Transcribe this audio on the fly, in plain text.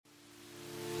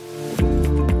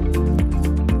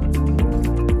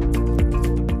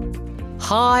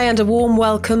Hi and a warm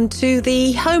welcome to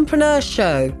the Homepreneur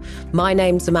Show. My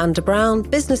name's Amanda Brown,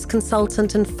 business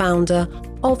consultant and founder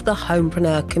of the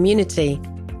Homepreneur community.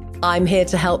 I'm here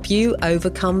to help you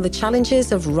overcome the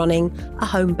challenges of running a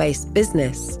home-based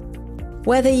business.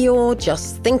 Whether you're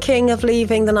just thinking of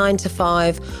leaving the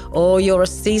 9-to-5 or you're a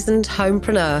seasoned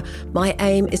homepreneur, my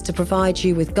aim is to provide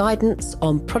you with guidance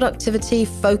on productivity,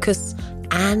 focus,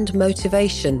 and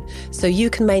motivation so you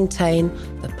can maintain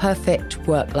the perfect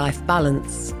work-life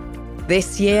balance.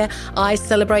 This year, I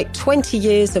celebrate 20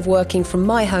 years of working from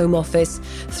my home office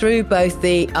through both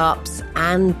the ups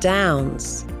and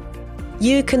downs.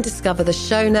 You can discover the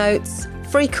show notes,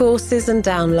 free courses and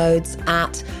downloads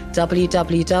at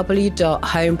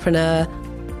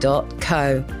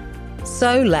www.homepreneur.co.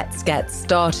 So let's get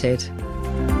started.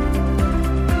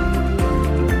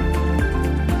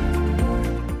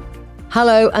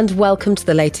 Hello and welcome to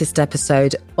the latest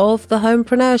episode of the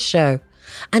Homepreneur Show.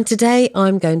 And today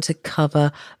I'm going to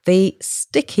cover the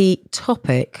sticky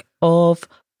topic of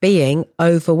being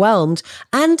overwhelmed,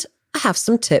 and I have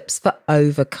some tips for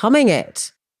overcoming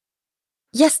it.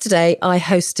 Yesterday, I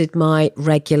hosted my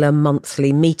regular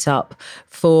monthly meetup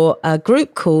for a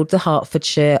group called the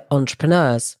Hertfordshire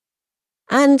Entrepreneurs.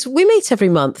 And we meet every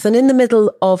month, and in the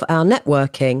middle of our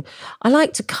networking, I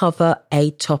like to cover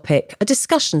a topic, a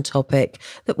discussion topic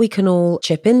that we can all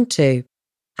chip into.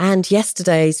 And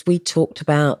yesterday's we talked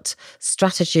about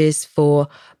strategies for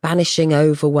banishing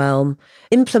overwhelm,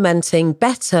 implementing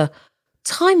better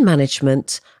time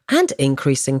management, and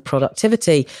increasing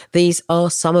productivity. These are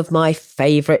some of my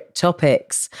favourite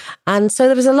topics. And so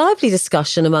there was a lively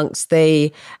discussion amongst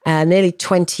the nearly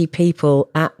 20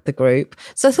 people at the group.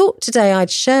 So I thought today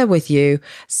I'd share with you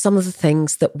some of the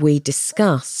things that we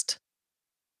discussed.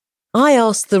 I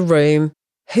asked the room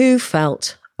who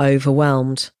felt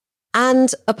overwhelmed.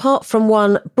 And apart from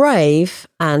one brave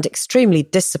and extremely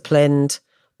disciplined,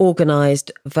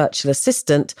 organised virtual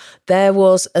assistant, there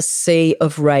was a sea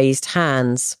of raised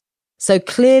hands. So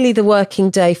clearly the working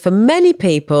day for many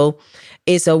people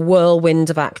is a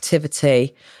whirlwind of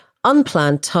activity,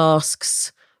 unplanned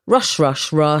tasks, rush,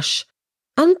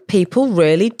 and people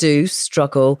really do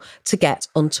struggle to get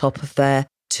on top of their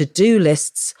to-do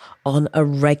lists on a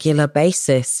regular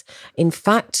basis. In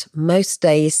fact, most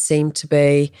days seem to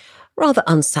be rather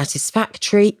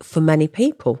unsatisfactory for many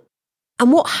people.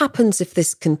 And what happens if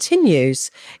this continues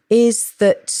is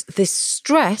that this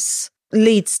stress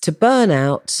leads to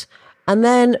burnout, and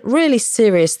then really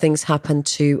serious things happen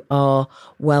to our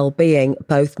well-being,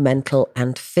 both mental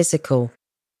and physical.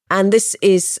 And this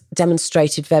is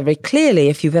demonstrated very clearly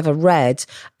if you've ever read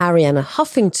Arianna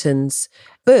Huffington's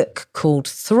book called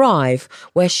Thrive,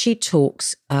 where she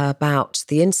talks about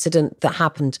the incident that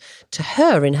happened to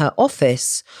her in her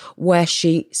office, where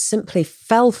she simply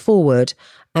fell forward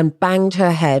and banged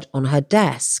her head on her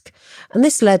desk. And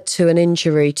this led to an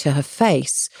injury to her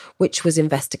face, which was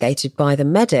investigated by the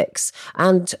medics.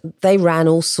 And they ran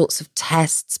all sorts of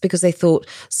tests because they thought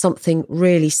something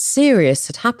really serious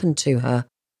had happened to her.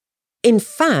 In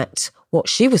fact, what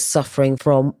she was suffering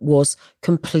from was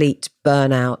complete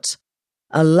burnout,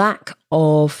 a lack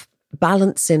of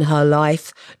balance in her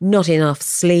life, not enough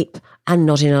sleep, and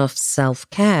not enough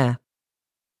self-care.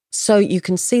 So you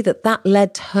can see that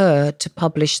led her to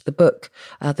publish the book,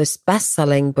 this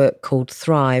best-selling book called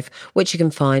Thrive, which you can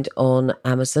find on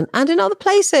Amazon and in other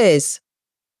places.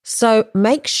 So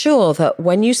make sure that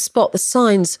when you spot the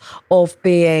signs of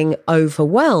being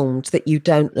overwhelmed, that you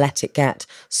don't let it get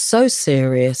so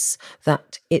serious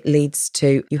that it leads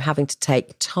to you having to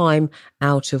take time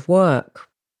out of work.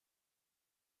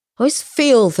 I always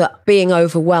feel that being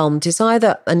overwhelmed is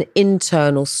either an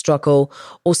internal struggle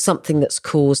or something that's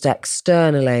caused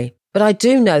externally. But I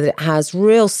do know that it has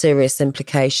real serious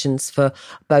implications for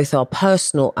both our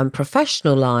personal and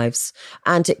professional lives,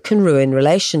 and it can ruin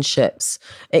relationships.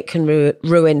 It can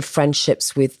ruin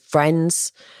friendships with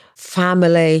friends,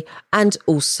 family, and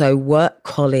also work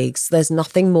colleagues. There's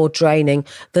nothing more draining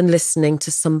than listening to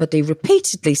somebody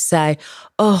repeatedly say,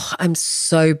 "Oh, I'm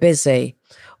so busy,"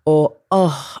 or,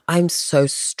 "Oh, I'm so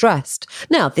stressed."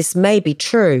 Now, this may be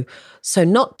true, so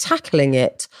not tackling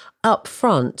it up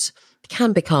front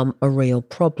can become a real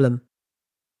problem.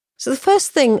 So the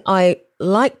first thing I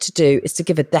like to do is to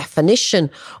give a definition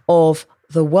of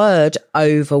the word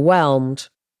overwhelmed.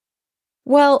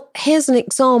 Well, here's an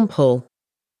example.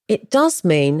 It does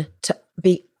mean to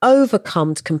be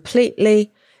overcome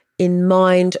completely in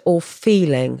mind or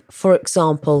feeling. For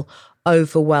example,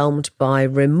 overwhelmed by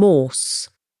remorse.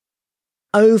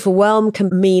 Overwhelm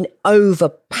can mean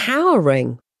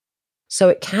overpowering. So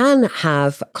it can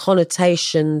have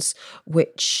connotations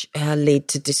which lead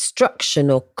to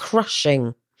destruction or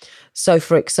crushing. So,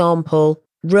 for example,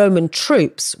 Roman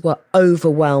troops were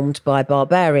overwhelmed by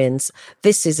barbarians.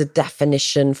 This is a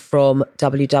definition from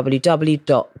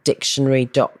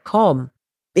www.dictionary.com.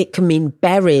 It can mean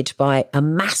buried by a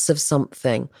mass of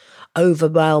something,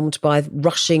 overwhelmed by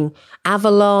rushing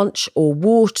avalanche or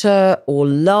water or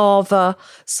lava,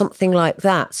 something like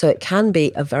that. So it can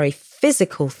be a very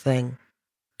physical thing.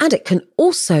 And it can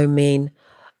also mean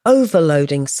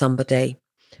overloading somebody.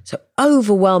 So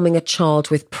overwhelming a child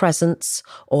with presents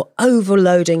or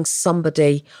overloading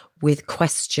somebody with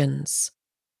questions.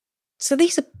 So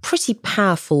these are pretty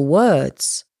powerful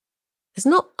words. There's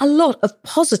not a lot of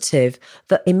positive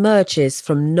that emerges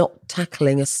from not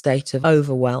tackling a state of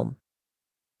overwhelm.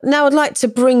 Now, I'd like to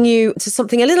bring you to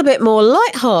something a little bit more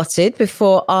lighthearted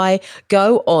before I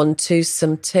go on to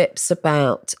some tips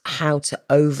about how to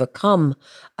overcome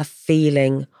a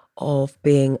feeling of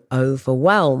being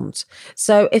overwhelmed.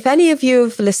 So if any of you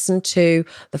have listened to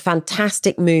the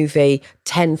fantastic movie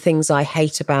 10 Things I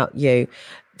Hate About You,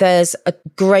 there's a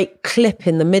great clip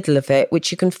in the middle of it,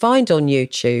 which you can find on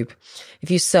YouTube.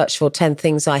 If you search for 10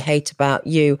 Things I Hate About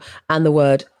You and the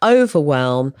word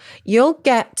overwhelm, you'll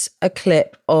get a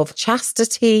clip of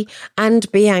Chastity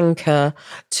and Bianca,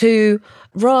 two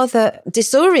rather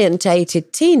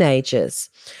disorientated teenagers.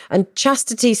 And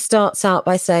Chastity starts out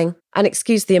by saying, and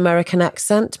excuse the American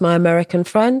accent, my American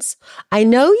friends, I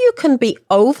know you can be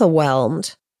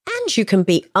overwhelmed and you can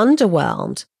be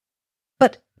underwhelmed,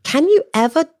 but can you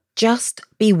ever just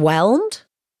be whelmed?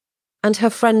 And her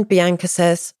friend Bianca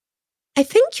says, I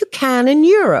think you can in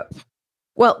Europe.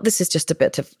 Well, this is just a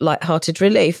bit of light-hearted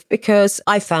relief because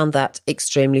I found that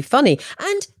extremely funny.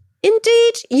 And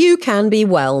indeed, you can be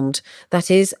whelmed. That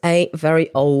is a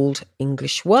very old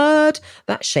English word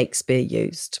that Shakespeare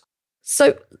used.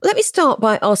 So let me start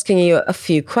by asking you a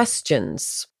few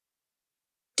questions.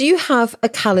 Do you have a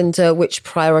calendar which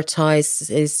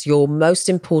prioritizes your most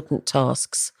important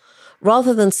tasks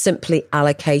rather than simply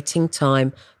allocating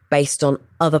time based on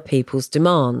other people's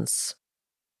demands?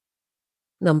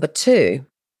 Number 2,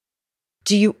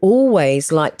 do you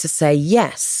always like to say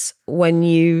yes when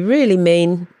you really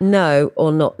mean no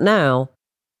or not now?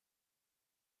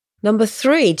 Number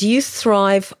 3, do you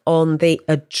thrive on the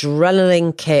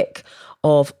adrenaline kick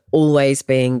of always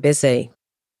being busy?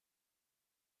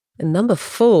 And number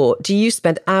 4, do you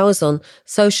spend hours on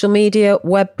social media,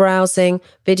 web browsing,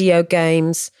 video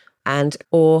games, and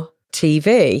or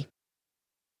TV?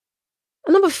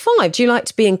 And number 5, do you like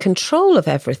to be in control of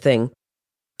everything?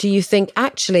 Do you think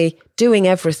actually doing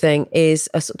everything is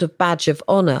a sort of badge of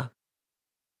honour?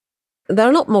 There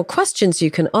are a lot more questions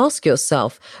you can ask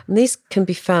yourself, and these can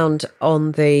be found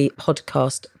on the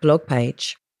podcast blog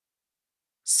page.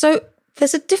 So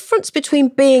there's a difference between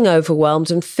being overwhelmed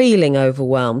and feeling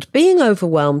overwhelmed. Being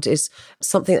overwhelmed is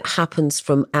something that happens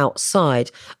from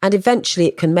outside, and eventually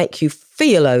it can make you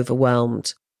feel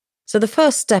overwhelmed. So the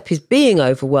first step is being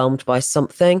overwhelmed by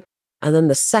something, and then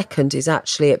the second is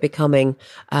actually it becoming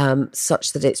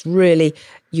such that it's really,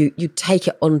 you take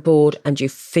it on board and you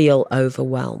feel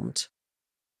overwhelmed.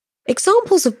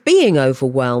 Examples of being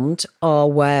overwhelmed are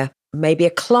where maybe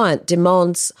a client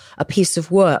demands a piece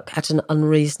of work at an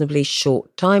unreasonably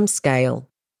short time scale.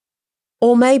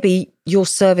 Or maybe your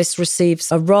service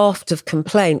receives a raft of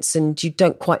complaints and you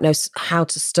don't quite know how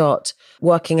to start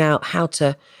working out how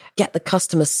to get the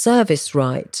customer service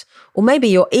right. Or maybe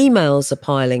your emails are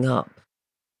piling up.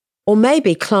 Or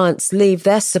maybe clients leave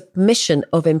their submission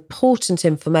of important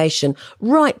information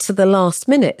right to the last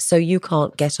minute so you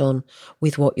can't get on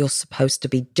with what you're supposed to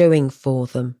be doing for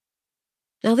them.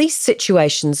 Now, these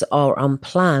situations are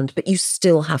unplanned, but you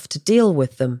still have to deal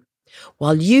with them.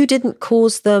 While you didn't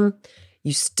cause them,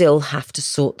 you still have to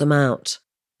sort them out.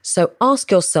 So ask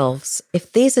yourselves,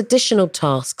 if these additional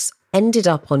tasks ended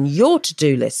up on your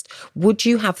to-do list, would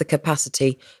you have the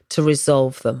capacity to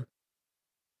resolve them?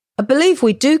 I believe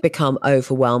we do become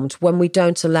overwhelmed when we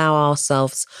don't allow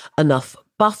ourselves enough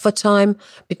buffer time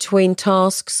between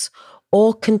tasks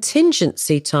or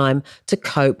contingency time to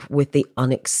cope with the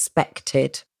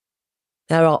unexpected.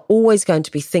 There are always going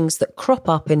to be things that crop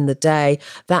up in the day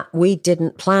that we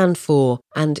didn't plan for.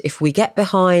 And if we get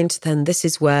behind, then this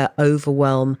is where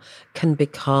overwhelm can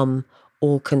become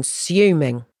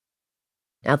all-consuming.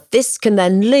 Now, this can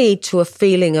then lead to a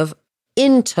feeling of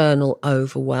internal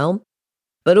overwhelm,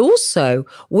 but also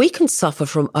we can suffer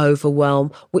from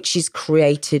overwhelm, which is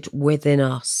created within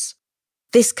us.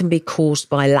 This can be caused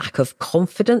by lack of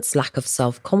confidence, lack of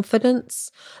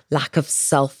self-confidence, lack of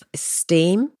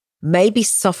self-esteem, maybe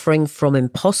suffering from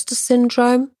imposter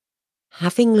syndrome,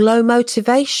 having low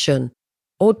motivation,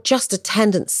 or just a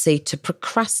tendency to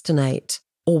procrastinate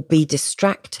or be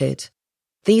distracted.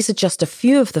 These are just a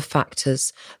few of the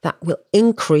factors that will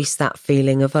increase that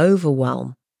feeling of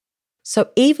overwhelm. So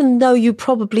even though you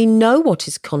probably know what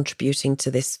is contributing to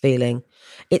this feeling,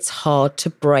 it's hard to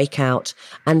break out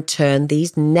and turn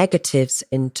these negatives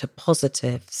into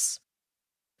positives.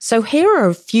 So here are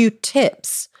a few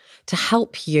tips to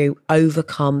help you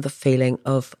overcome the feeling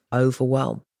of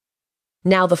overwhelm.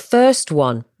 Now, the first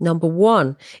one, number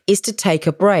one, is to take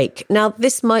a break. Now,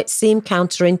 this might seem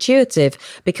counterintuitive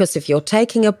because if you're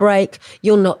taking a break,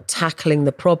 you're not tackling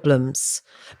the problems.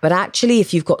 But actually,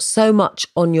 if you've got so much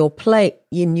on your plate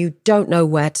and you don't know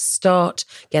where to start,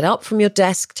 get up from your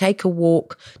desk, take a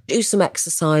walk, do some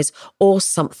exercise or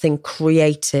something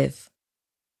creative.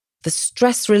 The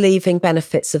stress-relieving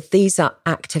benefits of these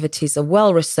activities are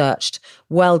well researched,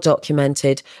 well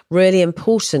documented, really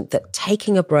important that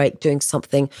taking a break, doing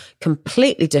something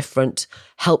completely different,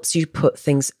 helps you put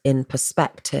things in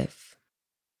perspective.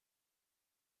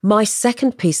 My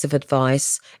second piece of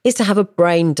advice is to have a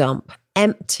brain dump,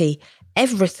 empty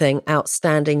everything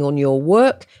outstanding on your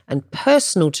work and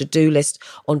personal to-do list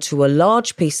onto a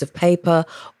large piece of paper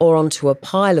or onto a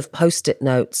pile of post-it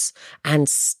notes and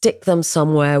stick them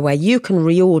somewhere where you can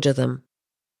reorder them.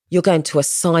 You're going to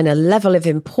assign a level of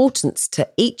importance to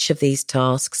each of these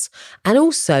tasks and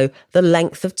also the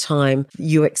length of time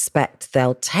you expect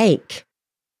they'll take.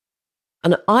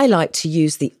 And I like to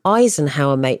use the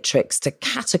Eisenhower matrix to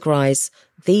categorize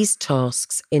these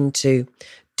tasks into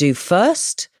do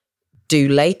first, do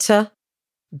later,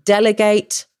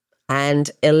 delegate,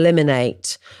 and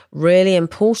eliminate. Really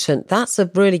important. That's a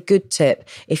really good tip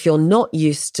if you're not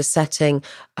used to setting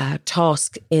a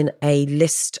task in a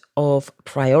list of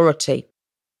priority.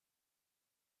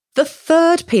 The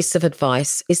third piece of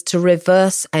advice is to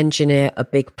reverse engineer a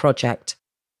big project.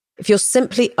 If you're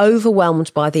simply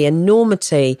overwhelmed by the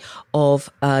enormity of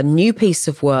a new piece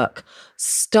of work,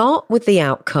 start with the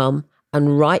outcome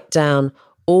and write down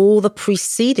all the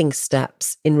preceding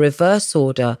steps in reverse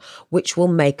order, which will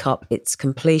make up its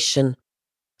completion.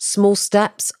 Small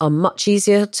steps are much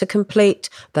easier to complete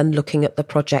than looking at the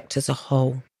project as a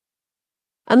whole.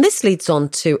 And this leads on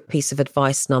to piece of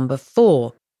advice number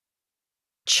 4.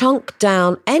 Chunk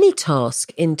down any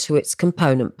task into its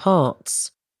component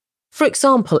parts. For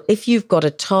example, if you've got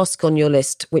a task on your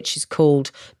list which is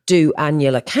called do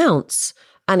annual accounts,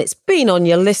 and it's been on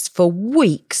your list for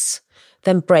weeks,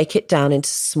 then break it down into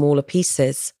smaller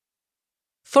pieces.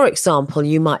 For example,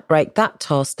 you might break that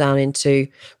task down into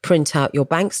print out your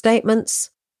bank statements,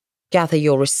 gather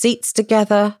your receipts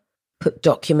together, put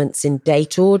documents in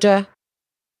date order,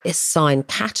 assign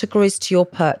categories to your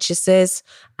purchases,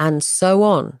 and so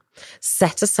on.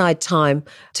 Set aside time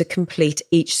to complete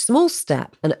each small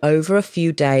step, and over a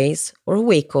few days or a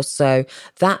week or so,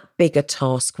 that bigger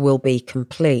task will be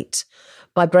complete.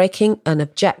 By breaking an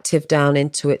objective down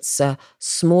into its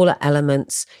smaller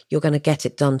elements, you're going to get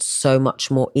it done so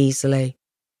much more easily.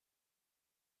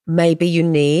 Maybe you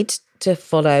need to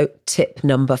follow tip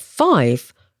number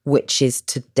 5, which is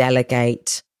to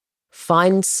delegate.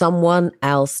 Find someone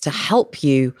else to help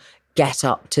you get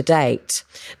up to date.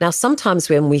 Now, sometimes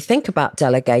when we think about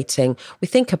delegating, we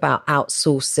think about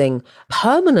outsourcing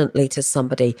permanently to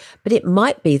somebody, but it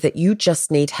might be that you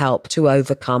just need help to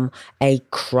overcome a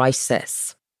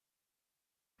crisis.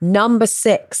 Number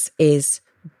 6 is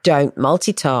don't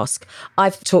multitask.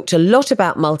 I've talked a lot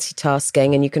about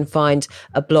multitasking, and you can find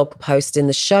a blog post in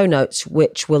the show notes,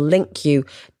 which will link you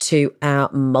to our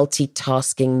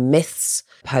multitasking myths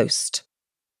post.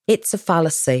 It's a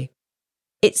fallacy.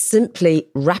 It's simply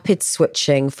rapid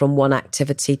switching from one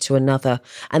activity to another,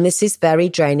 and this is very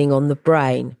draining on the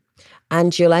brain,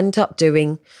 and you'll end up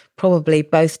doing probably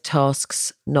both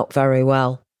tasks not very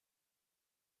well.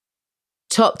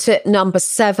 Top tip number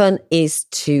 7 is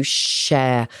to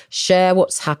share. Share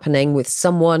what's happening with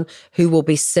someone who will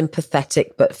be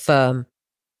sympathetic but firm.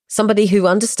 Somebody who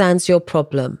understands your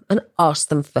problem, and ask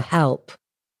them for help.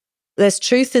 There's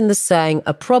truth in the saying,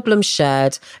 a problem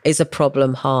shared is a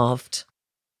problem halved.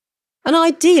 And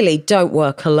ideally, don't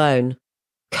work alone.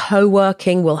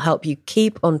 Co-working will help you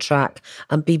keep on track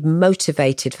and be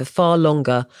motivated for far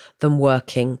longer than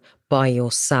working by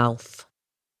yourself.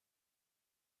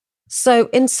 So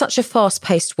in such a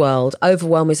fast-paced world,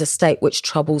 overwhelm is a state which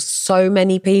troubles so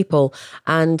many people.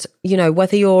 And,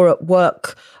 whether you're at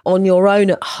work on your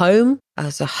own at home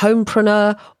as a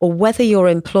homepreneur or whether you're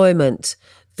employment,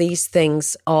 these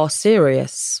things are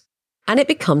serious. And it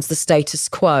becomes the status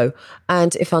quo.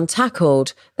 And if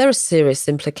untackled, there are serious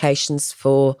implications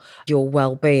for your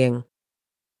well-being.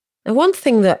 Now, one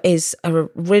thing that is a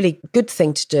really good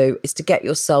thing to do is to get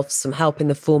yourself some help in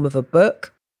the form of a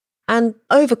book. And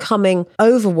overcoming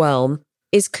overwhelm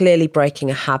is clearly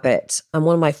breaking a habit. And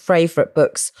one of my favourite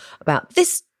books about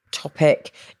this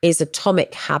topic is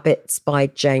Atomic Habits by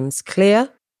James Clear.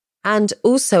 And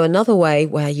also another way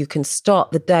where you can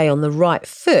start the day on the right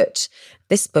foot.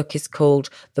 This book is called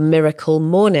The Miracle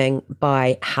Morning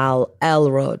by Hal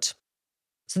Elrod.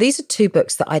 So these are two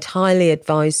books that I'd highly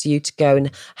advise you to go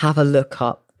and have a look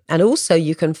up. And also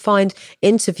you can find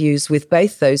interviews with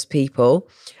both those people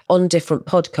on different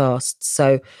podcasts.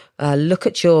 So look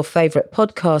at your favourite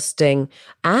podcasting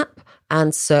app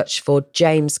and search for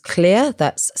James Clear,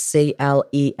 that's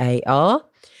Clear,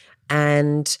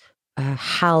 and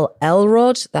Hal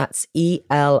Elrod, that's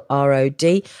Elrod,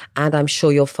 and I'm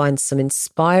sure you'll find some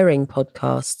inspiring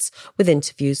podcasts with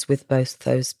interviews with both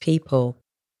those people.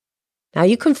 Now,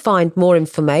 you can find more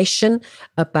information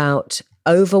about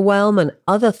overwhelm and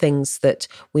other things that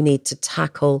we need to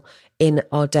tackle in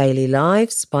our daily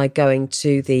lives by going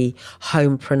to the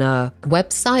Homepreneur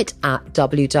website at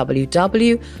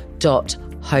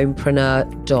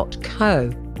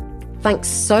www.homepreneur.co. Thanks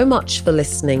so much for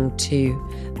listening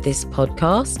to this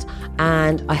podcast,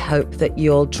 and I hope that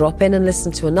you'll drop in and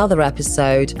listen to another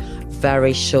episode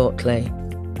very shortly.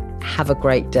 Have a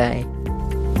great day.